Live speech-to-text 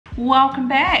Welcome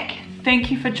back.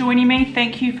 Thank you for joining me.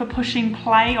 Thank you for pushing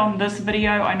play on this video.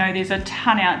 I know there's a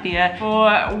ton out there.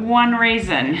 For one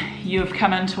reason, you've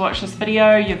come in to watch this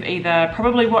video. You've either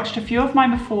probably watched a few of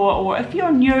mine before, or if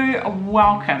you're new,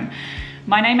 welcome.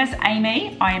 My name is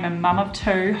Amy. I am a mum of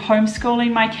two,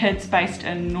 homeschooling my kids based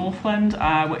in Northland,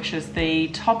 which is the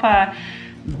topper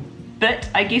bit,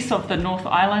 I guess, of the North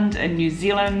Island in New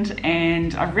Zealand.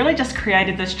 And I've really just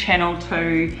created this channel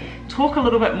to talk a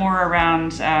little bit more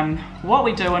around what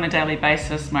we do on a daily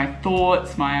basis, my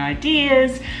thoughts, my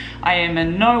ideas. I am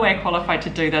in no way qualified to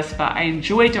do this, but I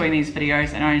enjoy doing these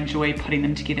videos and I enjoy putting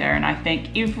them together. And I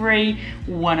thank every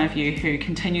one of you who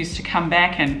continues to come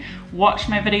back and watch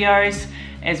my videos,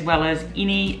 as well as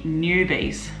any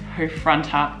newbies who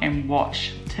front up and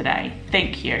watch today.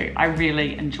 Thank you, I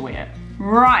really enjoy it.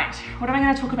 Right, what am I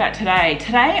going to talk about today?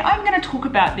 Today I'm going to talk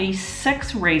about the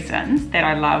 6 reasons that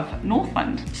I love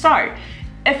Northland. So,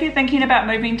 if you're thinking about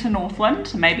moving to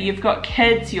Northland, maybe you've got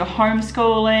kids, you're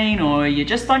homeschooling, or you're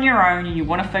just on your own and you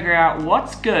want to figure out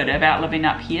what's good about living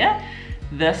up here,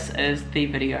 this is the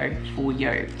video for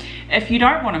you. If you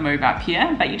don't want to move up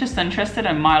here, but you're just interested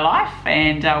in my life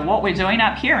and what we're doing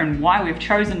up here and why we've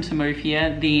chosen to move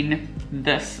here, then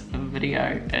this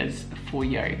video is for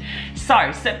you.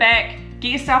 So sit back,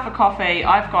 get yourself a coffee,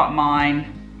 I've got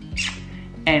mine,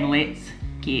 and let's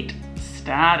get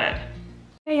started.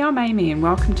 Hey, I'm Amy and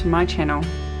welcome to my channel.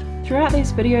 Throughout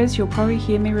these videos you'll probably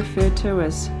hear me referred to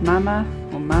as Mama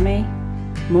or Mummy,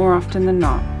 more often than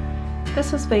not.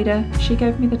 This is Vita, she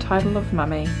gave me the title of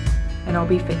Mummy, and I'll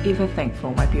be forever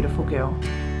thankful, my beautiful girl.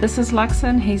 This is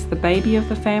Luxon, he's the baby of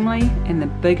the family and the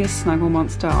biggest snuggle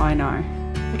monster I know.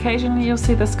 Occasionally you'll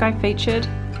see this guy featured.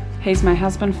 He's my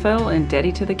husband Phil and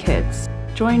daddy to the kids.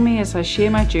 Join me as I share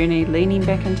my journey leaning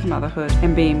back into motherhood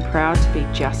and being proud to be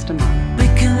just a mum. We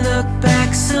can look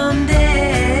back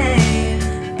someday,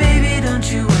 baby, don't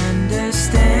you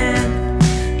understand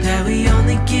that we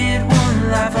only get one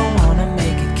life? I wanna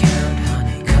make it count,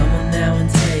 honey, come on now and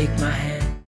take my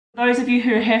hand. Those of you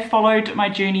who have followed my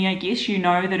journey, I guess you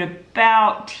know that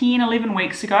about 10-11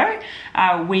 weeks ago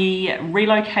we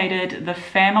relocated the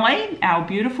family, our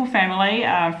beautiful family,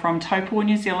 from Taupua,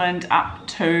 New Zealand up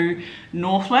to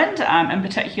Northland, in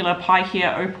particular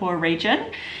Paihia, Opua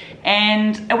region.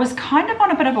 And it was kind of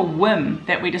on a bit of a whim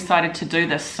that we decided to do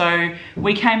this. So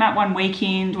we came up one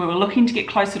weekend, we were looking to get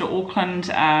closer to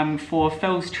Auckland for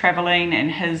Phil's traveling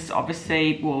and his,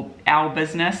 obviously, well, our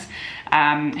business.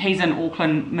 He's in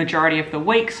Auckland majority of the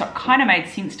week, so it kind of made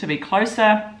sense to be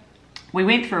closer. We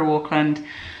went through Auckland.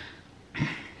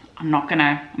 I'm not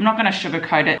gonna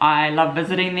sugarcoat it. I love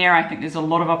visiting there. I think there's a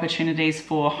lot of opportunities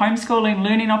for homeschooling,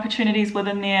 learning opportunities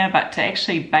within there, but to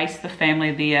actually base the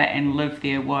family there and live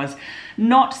there was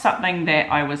not something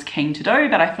that I was keen to do,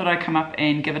 but I thought I'd come up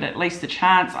and give it at least a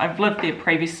chance. I've lived there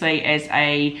previously as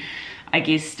a, I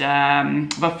guess,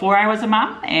 before I was a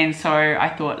mum, and so I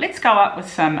thought let's go up with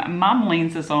some mum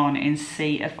lenses on and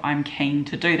see if I'm keen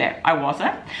to do that. I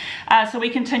wasn't. So we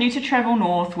continue to travel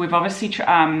north. We've obviously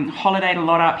holidayed a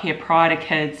lot up here prior to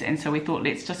kids, and so we thought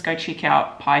let's just go check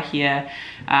out Paihia,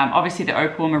 obviously the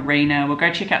Opua Marina. We'll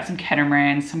go check out some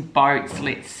catamarans, some boats.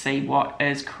 Let's see what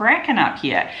is cracking up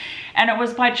here. And it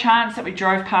was by chance that we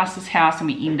drove past this house and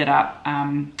we ended up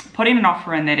putting an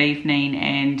offer in that evening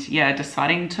and yeah,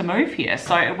 deciding to move here.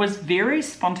 So it was very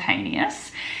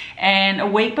spontaneous. And a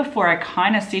week before I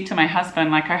kind of said to my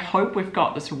husband, like, I hope we've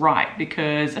got this right,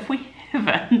 because if we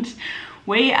haven't,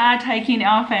 we are taking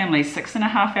our family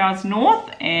 6.5 hours north,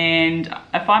 and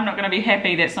if I'm not going to be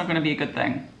happy, that's not going to be a good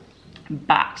thing.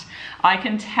 But I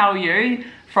can tell you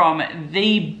from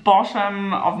the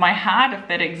bottom of my heart, if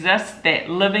that exists, that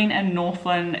living in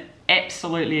Northland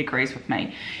absolutely agrees with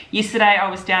me. Yesterday I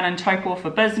was down in Taupua for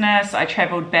business. I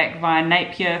travelled back via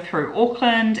Napier through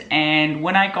Auckland, and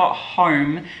when I got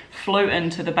home, flew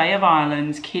into the Bay of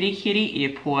Islands, Kerikeri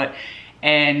Airport,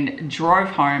 and drove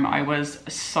home. I was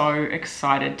so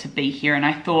excited to be here, and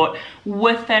I thought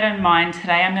with that in mind,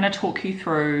 today I'm going to talk you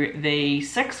through the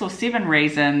 6 or 7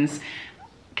 reasons,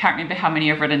 can't remember how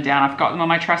many I've written down, I've got them on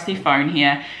my trusty phone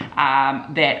here,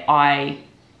 that I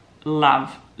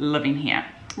love living here.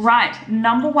 Right,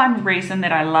 number 1 reason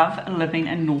that I love living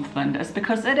in Northland is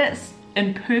because it is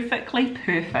imperfectly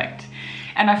perfect.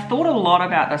 And I've thought a lot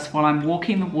about this while I'm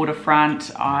walking the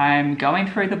waterfront, I'm going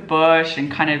through the bush and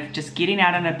kind of just getting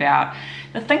out and about.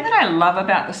 The thing that I love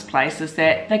about this place is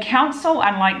that the council,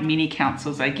 unlike many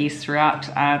councils I guess throughout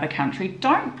the country,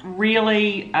 don't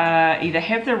really either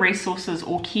have the resources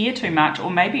or care too much, or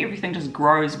maybe everything just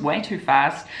grows way too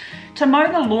fast to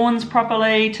mow the lawns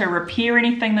properly, to repair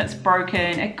anything that's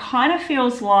broken. It kind of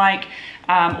feels like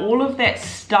all of that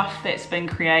stuff that's been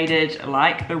created,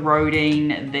 like the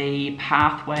roading, the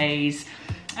pathways,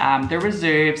 the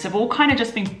reserves, have all kind of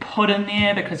just been put in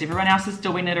there because everyone else is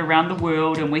doing it around the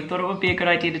world, and we thought it would be a good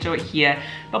idea to do it here,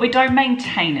 but we don't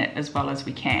maintain it as well as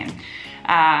we can.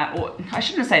 Or I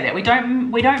shouldn't say that, we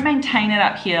don't maintain it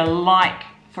up here like,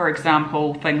 for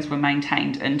example, things were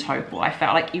maintained in Taupo. I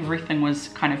felt like everything was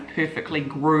kind of perfectly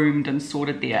groomed and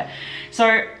sorted there.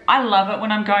 So I love it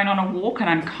when I'm going on a walk and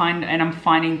I'm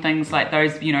finding things like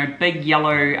those, you know, big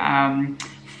yellow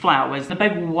flowers, the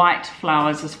big white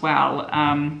flowers as well,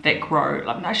 that grow.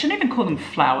 Like, I shouldn't even call them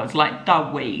flowers, like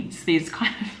they're weeds. There's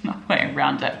kind of no way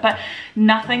around it. But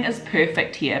nothing is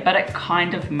perfect here, but it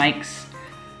kind of makes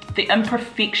the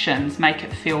imperfections make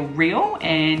it feel real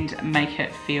and make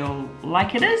it feel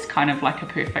like it is kind of like a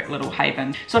perfect little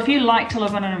haven. So if you like to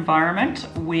live in an environment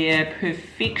where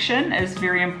perfection is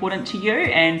very important to you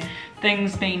and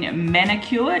things being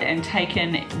manicured and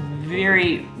taken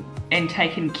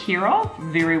care of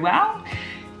very well,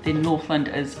 then Northland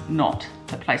is not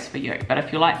the place for you. But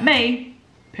if you're like me,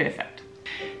 perfect.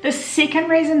 The second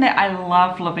reason that I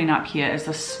love living up here is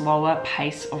the slower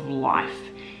pace of life.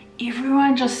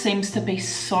 Everyone just seems to be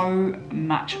so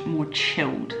much more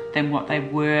chilled than what they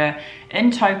were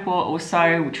in Taupo.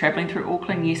 Also, we're traveling through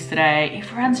Auckland yesterday.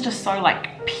 Everyone's just so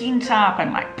like pent up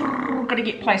and like, gotta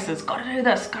get places, gotta do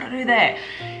this, gotta do that.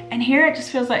 And here it just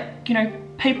feels like, you know,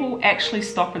 people actually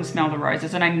stop and smell the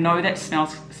roses. And I know that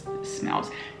sounds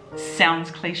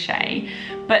cliche,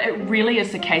 but it really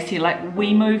is the case here. Like,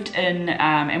 we moved in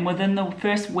and within the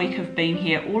first week of being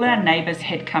here, all our neighbors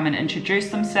had come and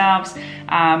introduced themselves.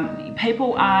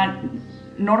 People are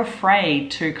not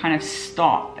afraid to kind of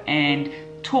stop and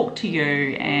talk to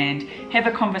you and have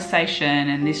a conversation,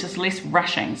 and there's just less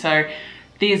rushing. So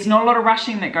there's not a lot of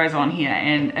rushing that goes on here,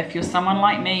 and if you're someone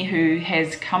like me who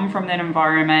has come from that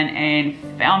environment and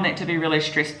found that to be really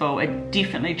stressful, it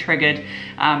definitely triggered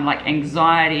like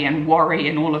anxiety and worry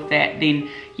and all of that, then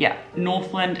yeah,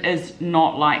 Northland is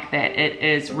not like that. It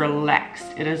is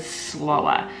relaxed, it is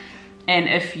slower. And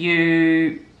if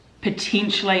you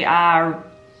potentially are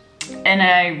in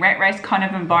a rat race kind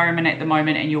of environment at the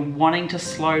moment and you're wanting to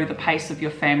slow the pace of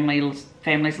your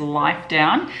family's life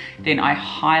down, then I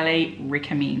highly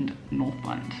recommend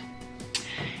Northland.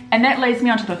 And that leads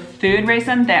me on to the third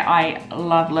reason that I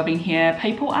love living here.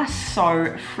 People are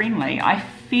so friendly. I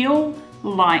feel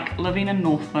like living in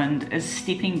Northland is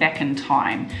stepping back in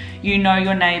time. You know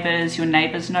your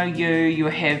neighbors know you, you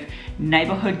have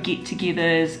neighborhood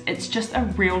get-togethers. It's just a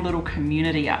real little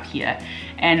community up here,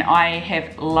 and I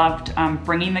have loved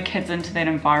bringing the kids into that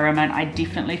environment. I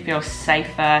definitely feel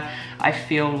safer. I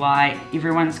feel like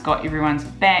everyone's got everyone's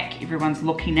back, everyone's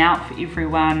looking out for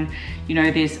everyone. You know,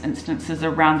 there's instances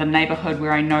around the neighborhood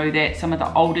where I know that some of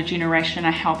the older generation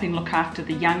are helping look after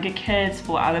the younger kids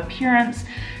for other parents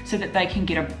so that they can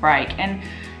get a break. And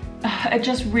it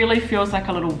just really feels like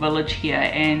a little village here.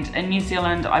 And in New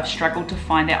Zealand, I've struggled to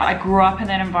find that. I grew up in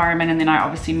that environment, and then I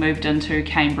obviously moved into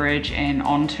Cambridge and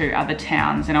on to other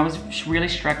towns, and I was really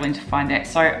struggling to find that.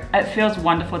 So it feels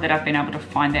wonderful that I've been able to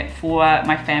find that for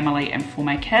my family and for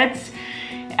my kids.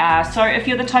 So if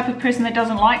you're the type of person that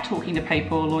doesn't like talking to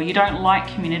people, or you don't like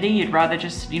community, you'd rather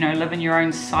just, you know, live in your own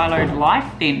siloed life,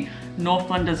 then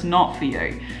Northland is not for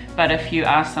you. But if you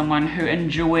are someone who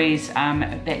enjoys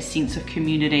that sense of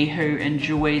community, who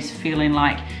enjoys feeling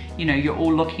like, you know, you're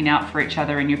all looking out for each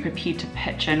other and you're prepared to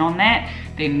pitch in on that,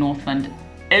 then Northland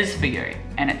is for you,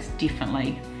 and it's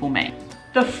definitely for me.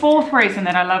 The fourth reason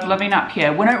that I love living up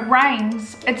here, when it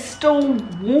rains, it's still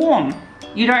warm.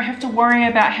 You don't have to worry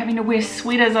about having to wear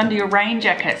sweaters under your rain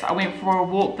jackets. I went for a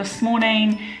walk this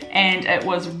morning and it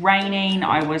was raining.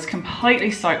 I was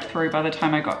completely soaked through by the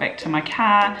time I got back to my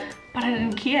car, but I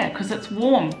didn't care because it's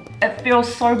warm. It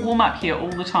feels so warm up here all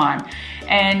the time.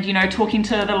 And you know, talking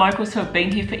to the locals who have been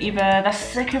here forever, they're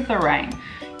sick of the rain.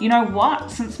 You know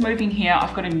what? Since moving here,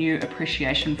 I've got a new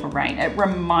appreciation for rain. It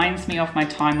reminds me of my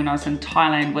time when I was in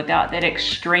Thailand without that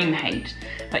extreme heat.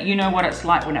 But you know what it's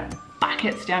like when it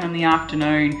buckets down in the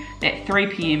afternoon, that 3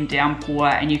 p.m. downpour,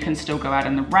 and you can still go out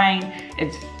in the rain.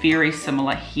 It's very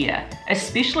similar here,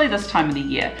 especially this time of the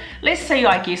year. Let's see,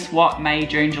 I guess, what May,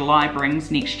 June, July brings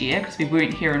next year, because we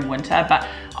weren't here in winter, but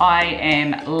I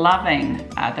am loving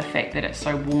the fact that it's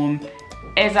so warm,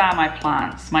 as are my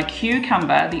plants. My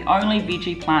cucumber, the only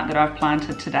veggie plant that I've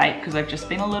planted to date, because I've just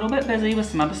been a little bit busy with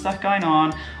some other stuff going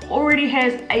on, already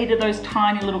has 8 of those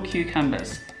tiny little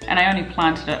cucumbers. And I only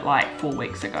planted it like 4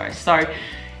 weeks ago. So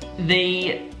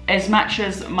as much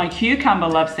as my cucumber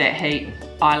loves that heat,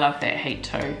 I love that heat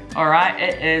too. All right,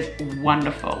 it is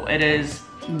wonderful. It is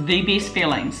the best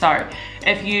feeling. So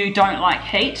if you don't like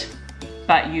heat,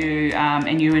 but you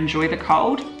and you enjoy the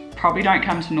cold, probably don't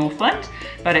come to Northland.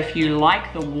 But if you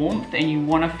like the warmth and you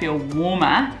want to feel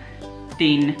warmer,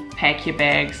 then pack your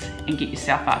bags and get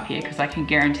yourself up here, because I can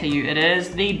guarantee you it is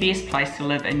the best place to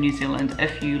live in New Zealand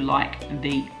if you like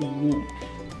the warmth.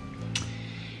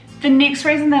 The next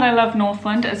reason that I love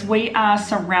Northland is we are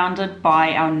surrounded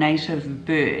by our native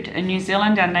bird. In New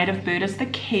Zealand, our native bird is the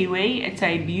kiwi. It's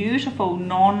a beautiful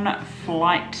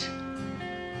non-flight,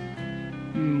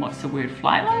 what's the word,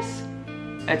 flightless?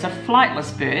 It's a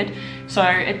flightless bird, so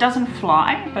it doesn't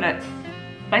fly, but it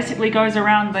basically goes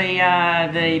around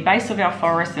the base of our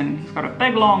forest, and it's got a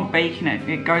big long beak, and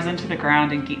it goes into the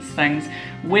ground and gets things.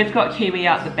 We've got kiwi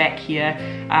out the back here,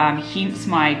 hence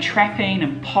my trapping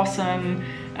and possum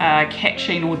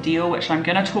catching ordeal, which I'm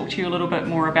going to talk to you a little bit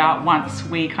more about once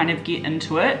we kind of get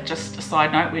into it. Just a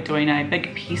side note, we're doing a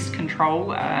big pest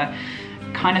control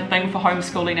kind of thing for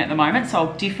homeschooling at the moment, so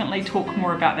I'll definitely talk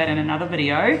more about that in another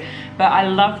video. But I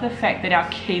love the fact that our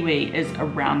kiwi is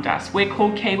around us. We're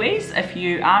called Kiwis. If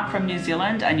you aren't from New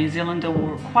Zealand, a New Zealander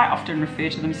will quite often refer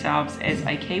to themselves as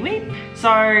a Kiwi.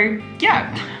 So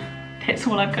yeah, that's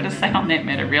all I've got to say on that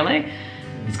matter, really.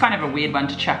 It's kind of a weird one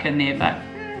to chuck in there, but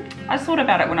I thought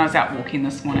about it when I was out walking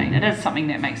this morning. It is something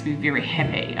that makes me very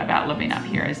happy about living up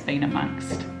here, as being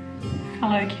amongst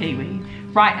fellow Kiwi.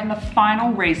 Right, and the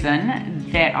final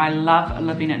reason that I love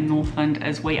living at Northland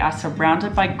is we are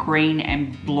surrounded by green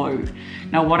and blue.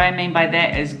 Now what I mean by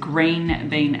that is green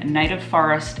being native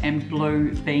forest and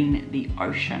blue being the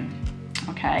ocean.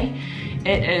 Okay,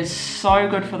 it is so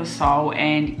good for the soul,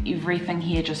 and everything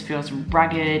here just feels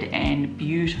rugged and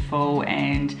beautiful,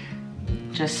 and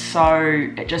just so,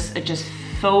 it just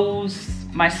fills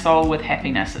my soul with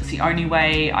happiness. It's the only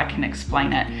way I can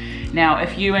explain it. Now,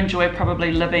 if you enjoy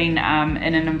probably living in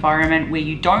an environment where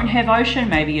you don't have ocean,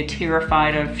 maybe you're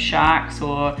terrified of sharks,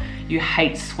 or you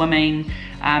hate swimming,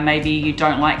 maybe you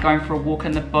don't like going for a walk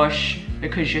in the bush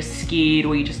because you're scared,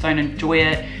 or you just don't enjoy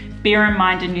it, bear in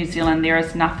mind in New Zealand there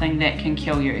is nothing that can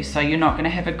kill you. So you're not going to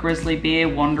have a grizzly bear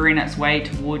wandering its way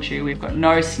towards you. We've got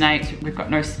no snakes, we've got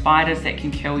no spiders that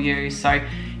can kill you, so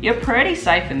you're pretty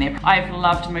safe in there. I've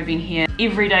loved moving here.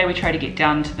 Every day we try to get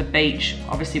down to the beach.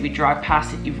 Obviously we drive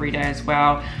past it every day as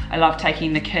well. I love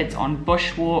taking the kids on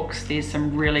bush walks. There's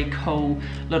some really cool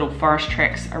little forest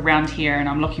tracks around here, and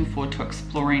I'm looking forward to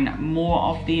exploring more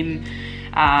of them.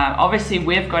 Obviously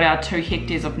we've got our 2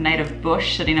 hectares of native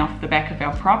bush sitting off the back of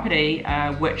our property,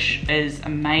 which is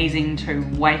amazing to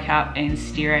wake up and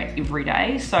stare at every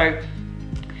day. So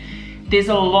there's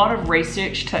a lot of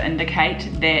research to indicate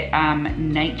that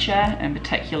nature, in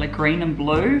particular green and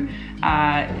blue,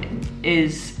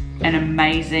 is an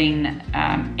amazing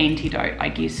antidote, I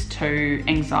guess, to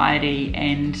anxiety,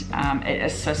 and it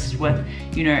assists with,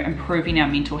 you know, improving our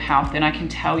mental health. And I can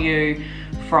tell you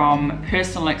from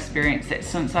personal experience that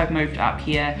since I've moved up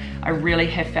here, I really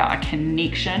have felt a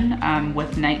connection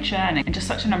with nature, and just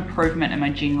such an improvement in my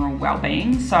general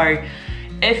well-being. So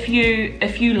if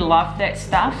you love that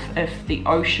stuff, if the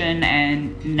ocean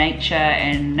and nature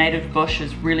and native bush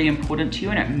is really important to you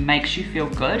and it makes you feel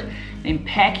good, then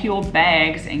pack your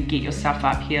bags and get yourself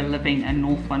up here living in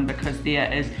Northland, because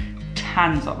there is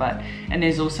tons of it, and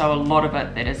there's also a lot of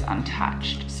it that is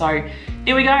untouched. So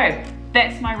there we go.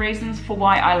 That's my reasons for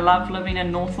why I love living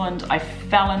in Northland. I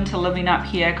fell into living up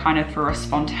here kind of through a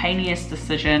spontaneous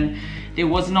decision. There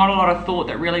was not a lot of thought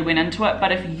that really went into it,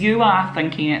 but if you are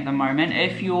thinking at the moment,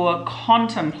 if you're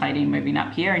contemplating moving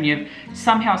up here and you've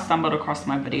somehow stumbled across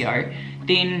my video,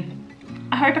 then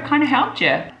I hope it kind of helped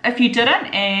you. If you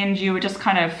didn't and you were just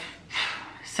kind of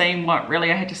seeing what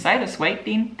really I had to say this week,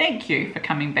 then thank you for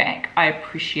coming back. I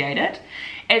appreciate it.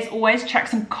 As always, chuck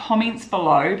some comments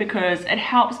below, because it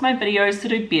helps my videos to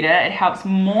do better. It helps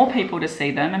more people to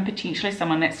see them, and potentially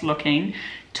someone that's looking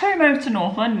to move to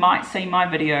Northland might see my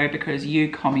video because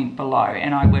you comment below,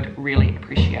 and I would really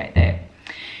appreciate that.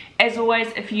 As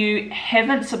always, if you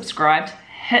haven't subscribed,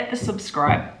 hit the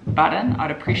subscribe button.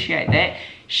 I'd appreciate that.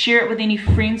 Share it with any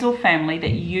friends or family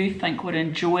that you think would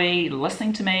enjoy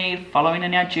listening to me, following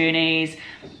in our journeys.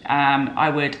 I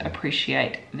would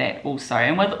appreciate that also.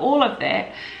 And with all of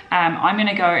that, I'm going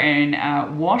to go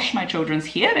and wash my children's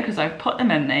hair, because I've put them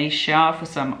in the shower for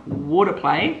some water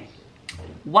play.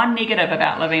 One negative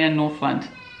about living in Northland.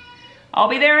 I'll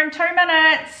be there in 2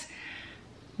 minutes.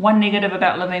 One negative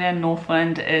about living in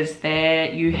Northland is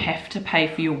that you have to pay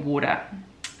for your water.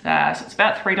 So it's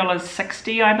about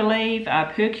 $3.60, I believe,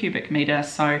 per cubic meter.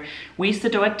 So we used to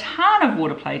do a ton of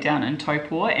water play down in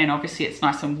Taupo, and obviously it's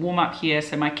nice and warm up here,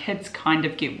 so my kids kind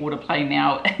of get water play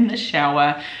now in the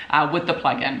shower with the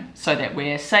plug-in, so that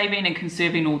we're saving and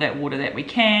conserving all that water that we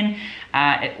can.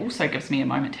 It also gives me a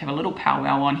moment to have a little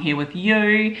powwow on here with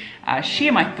you,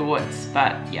 share my thoughts,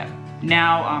 but yeah.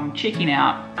 Now I'm checking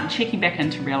out, I'm checking back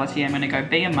into reality. I'm going to go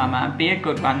be a mama, be a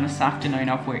good one this afternoon.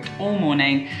 I've worked all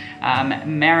morning.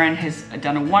 Marin has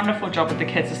done a wonderful job with the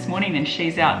kids this morning, and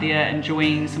she's out there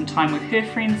enjoying some time with her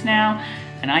friends now,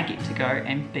 and I get to go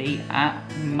and be a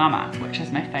mama, which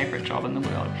is my favourite job in the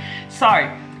world. So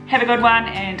have a good one,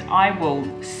 and I will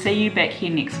see you back here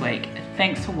next week.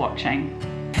 Thanks for watching.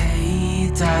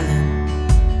 Hey darling,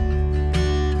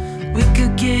 we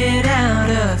could get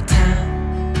out of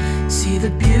town, see the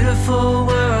beautiful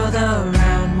world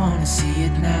around, wanna see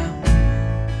it now.